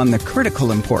video on the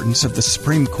critical importance of the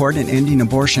Supreme Court in ending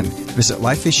abortion. Visit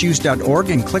lifeissues.org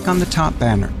and click on the top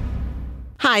banner.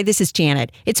 Hi, this is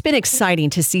Janet. It's been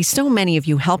exciting to see so many of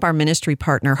you help our ministry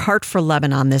partner, Heart for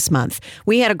Lebanon, this month.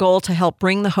 We had a goal to help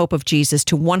bring the hope of Jesus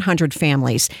to 100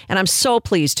 families, and I'm so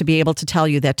pleased to be able to tell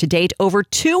you that to date, over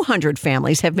 200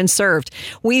 families have been served.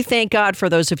 We thank God for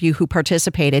those of you who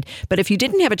participated, but if you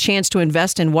didn't have a chance to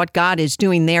invest in what God is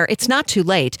doing there, it's not too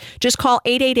late. Just call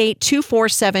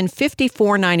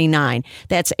 888-247-5499.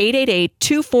 That's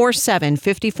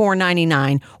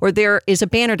 888-247-5499, or there is a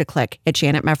banner to click at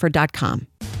janetmefford.com.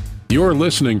 You're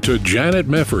listening to Janet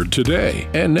Mefford today.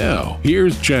 And now,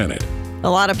 here's Janet. A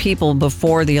lot of people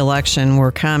before the election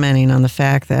were commenting on the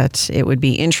fact that it would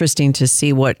be interesting to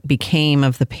see what became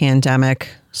of the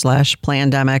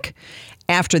pandemic/plandemic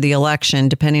after the election,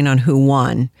 depending on who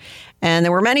won. And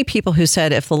there were many people who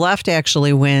said, if the left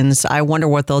actually wins, I wonder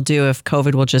what they'll do if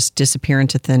COVID will just disappear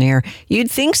into thin air.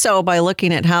 You'd think so by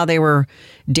looking at how they were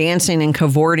dancing and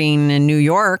cavorting in New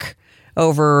York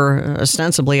over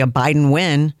ostensibly a Biden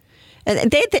win.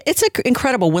 It's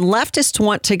incredible when leftists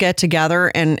want to get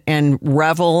together and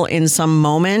revel in some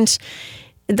moment.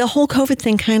 The whole COVID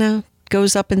thing kind of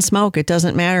goes up in smoke. It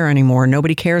doesn't matter anymore.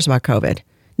 Nobody cares about COVID.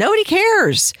 Nobody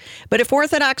cares. But if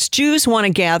Orthodox Jews want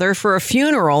to gather for a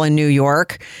funeral in New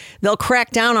York, they'll crack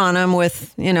down on them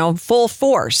with, full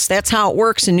force. That's how it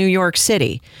works in New York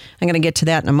City. I'm going to get to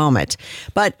that in a moment.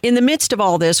 But in the midst of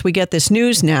all this, we get this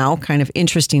news now, kind of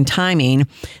interesting timing,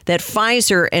 that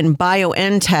Pfizer and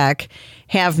BioNTech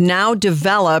have now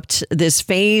developed this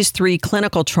phase 3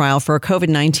 clinical trial for a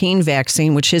COVID-19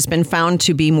 vaccine, which has been found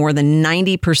to be more than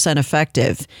 90%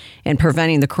 effective in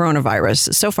preventing the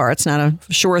coronavirus. So far, it's not a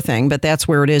sure thing, but that's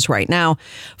where it is right now.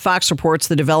 Fox reports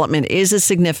the development is a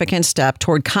significant step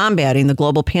toward combating the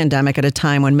global pandemic at a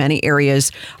time when many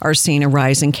areas are seeing a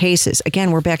rise in cases.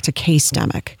 Again, we're back to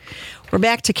case-demic. We're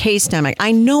back to case-demic.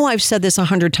 I know I've said this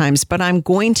 100 times, but I'm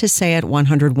going to say it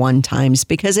 101 times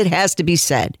because it has to be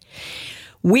said.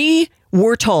 We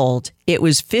were told it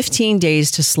was 15 days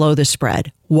to slow the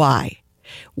spread. Why?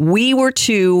 We were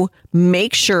to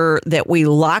make sure that we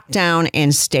locked down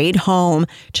and stayed home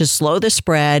to slow the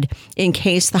spread in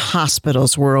case the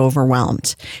hospitals were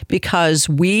overwhelmed, because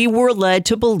we were led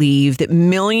to believe that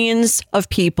millions of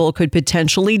people could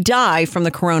potentially die from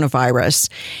the coronavirus,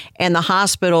 and the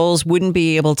hospitals wouldn't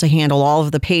be able to handle all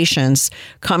of the patients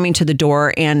coming to the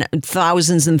door, and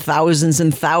thousands and thousands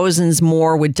and thousands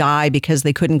more would die because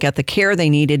they couldn't get the care they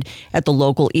needed at the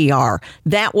local ER.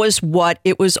 That was what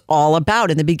it was all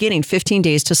about in the beginning, 15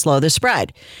 days to slow the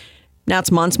spread. Now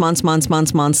it's months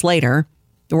later.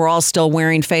 We're all still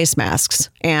wearing face masks.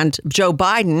 And Joe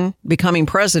Biden, becoming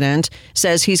president,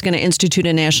 says he's going to institute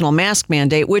a national mask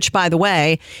mandate, which, by the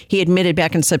way, he admitted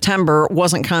back in September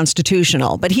wasn't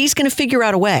constitutional. But he's going to figure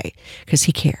out a way because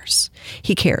he cares.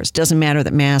 He cares. Doesn't matter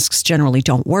that masks generally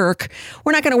don't work.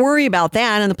 We're not going to worry about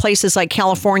that in the places like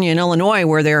California and Illinois,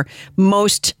 where they're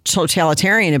most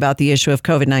totalitarian about the issue of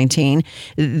COVID-19.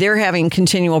 They're having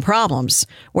continual problems,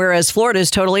 whereas Florida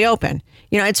is totally open.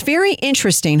 It's very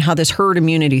interesting how this herd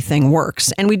immunity thing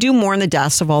works. And we do mourn the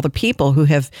deaths of all the people who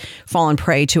have fallen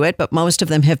prey to it, but most of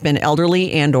them have been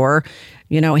elderly and or,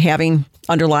 having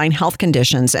underlying health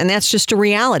conditions. And that's just a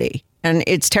reality. And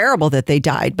it's terrible that they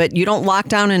died, but you don't lock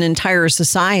down an entire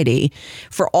society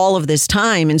for all of this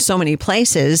time in so many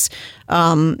places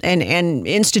and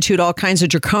institute all kinds of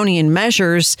draconian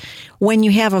measures when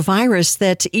you have a virus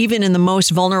that even in the most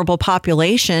vulnerable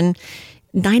population,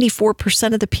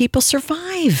 94% of the people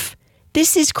survive.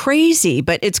 This is crazy,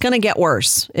 but it's going to get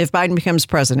worse if Biden becomes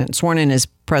president, sworn in as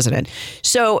president.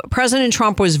 So President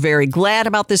Trump was very glad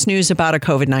about this news about a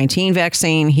COVID-19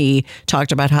 vaccine. He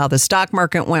talked about how the stock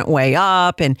market went way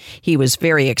up and he was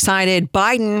very excited.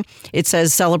 Biden, it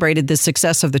says, celebrated the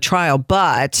success of the trial,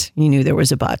 but you knew there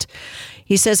was a but.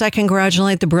 He says, I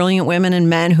congratulate the brilliant women and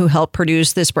men who helped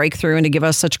produce this breakthrough and to give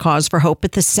us such cause for hope.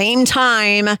 At the same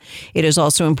time, it is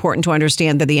also important to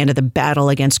understand that the end of the battle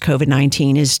against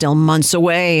COVID-19 is still months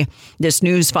away. This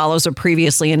news follows a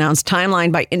previously announced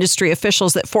timeline by industry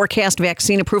officials that forecast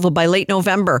vaccine approval by late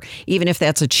November. Even if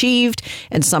that's achieved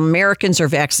and some Americans are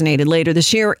vaccinated later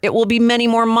this year, it will be many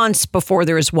more months before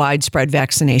there is widespread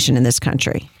vaccination in this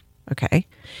country. Okay.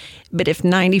 But if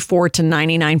 94 to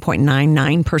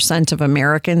 99.99% of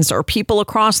Americans or people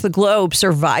across the globe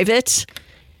survive it,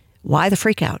 why the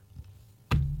freak out?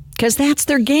 Because that's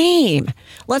their game.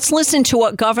 Let's listen to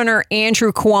what Governor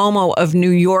Andrew Cuomo of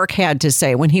New York had to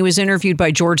say when he was interviewed by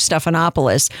George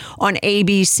Stephanopoulos on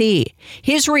ABC.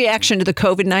 His reaction to the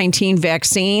COVID-19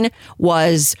 vaccine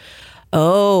was,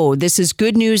 oh, this is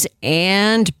good news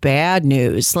and bad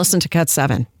news. Listen to Cut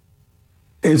 7.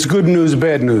 It's good news,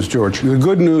 bad news, George. The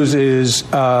good news is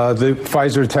the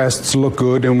Pfizer tests look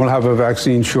good and we'll have a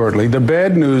vaccine shortly. The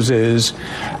bad news is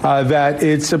that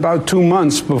it's about 2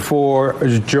 months before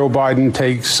Joe Biden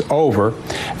takes over.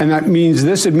 And that means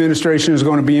this administration is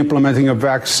going to be implementing a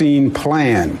vaccine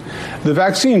plan. The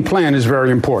vaccine plan is very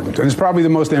important, and it's probably the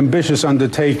most ambitious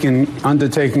undertaking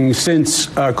since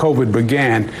COVID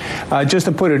began. Just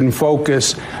to put it in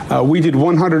focus, we did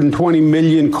 120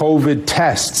 million COVID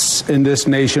tests in this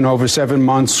nation over 7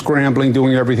 months, scrambling,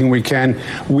 doing everything we can.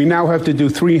 We now have to do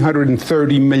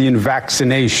 330 million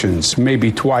vaccinations,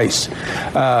 maybe twice.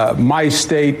 My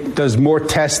state does more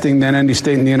testing than any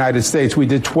state in the United States. We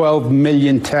did 12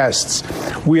 million tests.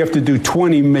 We have to do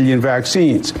 20 million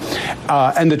vaccines.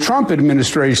 And the Trump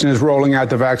administration is rolling out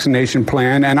the vaccination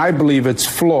plan, and I believe it's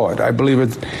flawed. I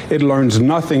believe it learns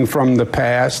nothing from the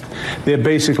past. They're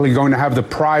basically going to have the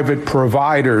private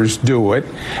providers do it,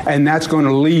 and that's going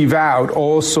to leave out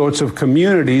all sorts of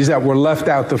communities that were left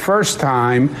out the first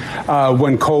time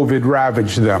when COVID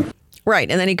ravaged them.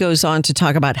 Right. And then he goes on to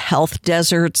talk about health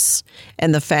deserts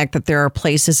and the fact that there are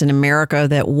places in America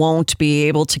that won't be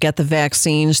able to get the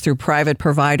vaccines through private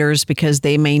providers because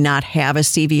they may not have a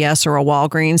CVS or a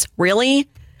Walgreens. Really?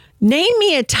 Name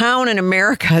me a town in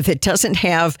America that doesn't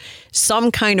have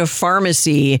some kind of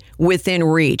pharmacy within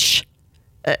reach.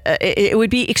 It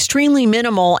would be extremely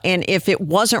minimal. And if it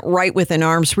wasn't right within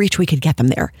arm's reach, we could get them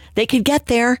there. They could get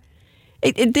there.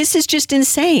 This is just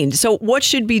insane. So what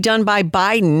should be done by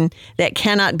Biden that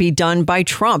cannot be done by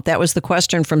Trump? That was the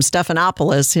question from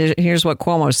Stephanopoulos. Here's what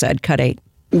Cuomo said. Cut 8.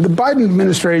 The Biden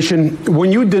administration,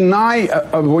 when you deny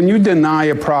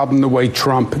a problem the way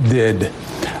Trump did,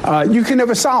 you can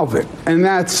never solve it. And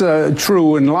that's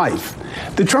true in life.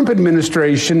 The Trump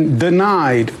administration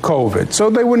denied COVID, so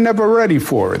they were never ready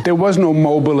for it. There was no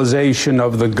mobilization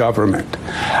of the government.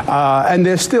 And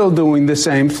they're still doing the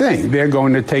same thing. They're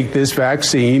going to take this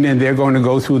vaccine and they're going to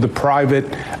go through the private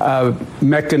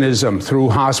mechanism, through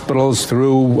hospitals,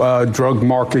 through drug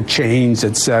market chains,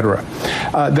 et cetera.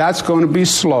 That's going to be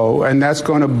slow, and that's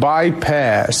going to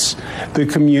bypass the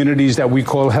communities that we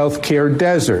call healthcare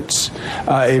deserts.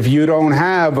 If you don't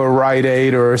have a Rite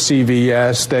Aid or a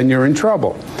CVS, then you're in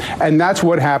trouble. And that's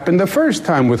what happened the first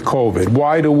time with COVID.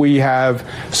 Why do we have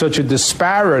such a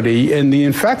disparity in the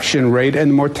infection rate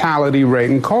and mortality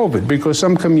rate in COVID? Because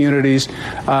some communities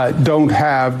don't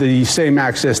have the same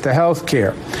access to health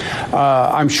care.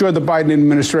 I'm sure the Biden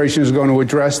administration is going to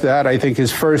address that. I think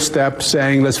his first step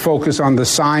saying, let's focus on the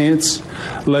science,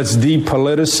 let's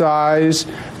depoliticize,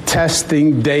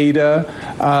 testing data,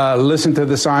 listen to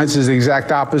the science is the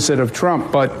exact opposite of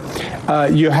Trump. But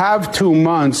you have 2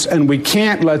 months, and we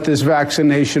can't let this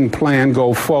vaccination plan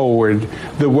go forward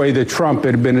the way the Trump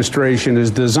administration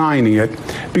is designing it,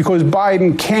 because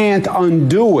Biden can't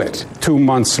undo it 2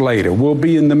 months later. We'll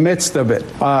be in the midst of it.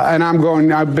 And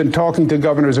I've been talking to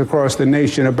governors across the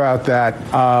nation about that.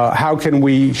 How can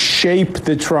we shape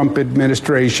the Trump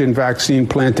administration vaccine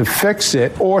plan to fix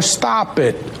it or stop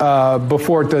it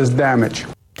before it does damage?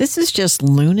 This is just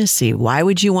lunacy. Why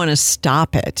would you want to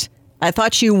stop it? I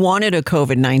thought you wanted a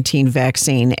COVID-19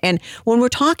 vaccine. And when we're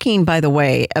talking, by the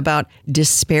way, about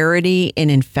disparity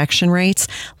in infection rates,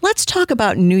 let's talk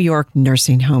about New York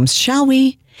nursing homes, shall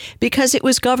we? because it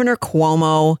was Governor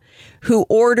Cuomo who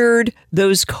ordered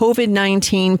those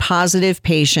COVID-19 positive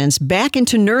patients back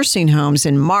into nursing homes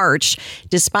in March,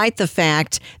 despite the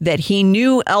fact that he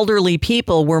knew elderly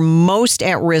people were most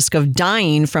at risk of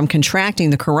dying from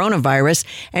contracting the coronavirus,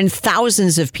 and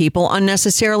thousands of people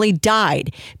unnecessarily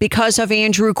died because of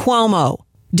Andrew Cuomo.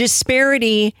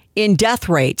 Disparity in death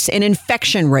rates and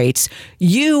infection rates.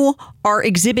 You are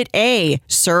Exhibit A,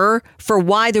 sir, for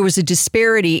why there was a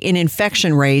disparity in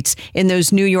infection rates in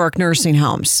those New York nursing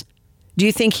homes. Do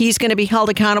you think he's going to be held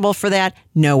accountable for that?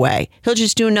 No way. He'll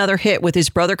just do another hit with his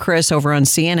brother Chris over on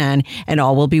CNN and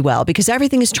all will be well, because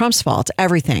everything is Trump's fault.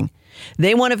 Everything.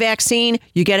 They want a vaccine.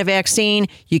 You get a vaccine.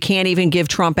 You can't even give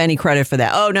Trump any credit for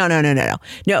that. Oh, no.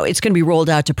 No, it's going to be rolled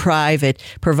out to private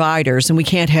providers and we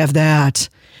can't have that.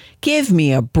 Give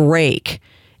me a break.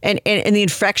 And the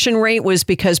infection rate was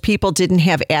because people didn't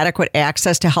have adequate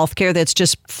access to health care. That's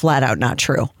just flat out not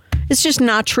true. It's just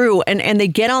not true. And they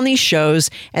get on these shows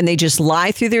and they just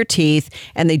lie through their teeth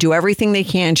and they do everything they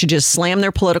can to just slam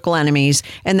their political enemies,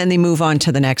 and then they move on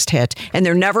to the next hit. And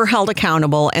they're never held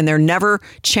accountable and they're never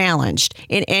challenged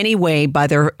in any way by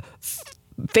their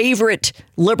favorite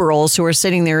liberals who are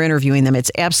sitting there interviewing them. It's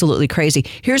absolutely crazy.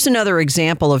 Here's another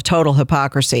example of total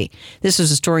hypocrisy. This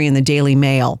is a story in the Daily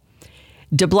Mail.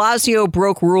 De Blasio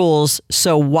broke rules,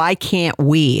 so why can't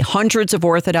we? Hundreds of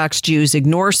Orthodox Jews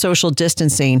ignore social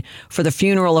distancing for the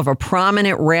funeral of a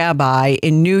prominent rabbi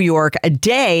in New York a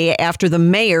day after the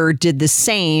mayor did the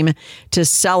same to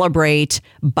celebrate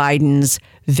Biden's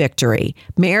victory.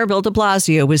 Mayor Bill de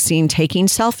Blasio was seen taking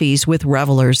selfies with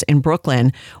revelers in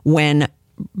Brooklyn when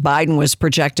Biden was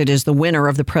projected as the winner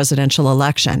of the presidential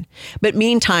election. But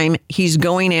meantime, he's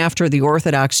going after the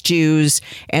Orthodox Jews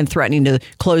and threatening to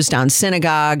close down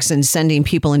synagogues and sending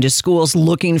people into schools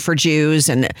looking for Jews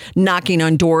and knocking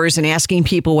on doors and asking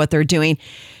people what they're doing.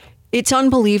 It's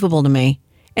unbelievable to me.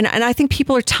 And I think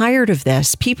people are tired of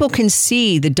this. People can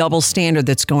see the double standard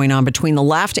that's going on between the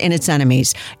left and its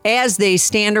enemies as they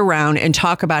stand around and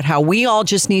talk about how we all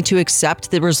just need to accept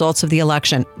the results of the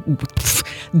election.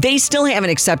 They still haven't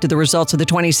accepted the results of the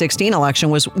 2016 election,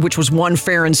 which was won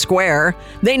fair and square.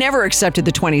 They never accepted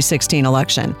the 2016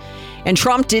 election. And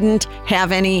Trump didn't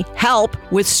have any help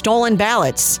with stolen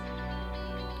ballots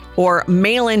or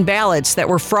mail-in ballots that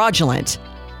were fraudulent.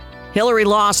 Hillary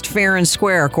lost fair and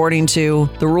square according to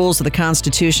the rules of the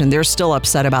Constitution. They're still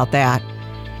upset about that.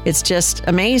 It's just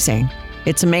amazing.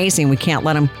 It's amazing we can't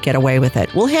let them get away with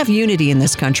it. We'll have unity in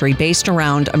this country based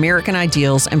around American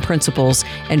ideals and principles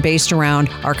and based around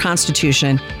our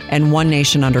Constitution and one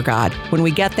nation under God. When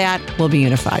we get that, we'll be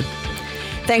unified.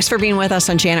 Thanks for being with us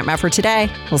on Janet Mefford today.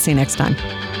 We'll see you next time.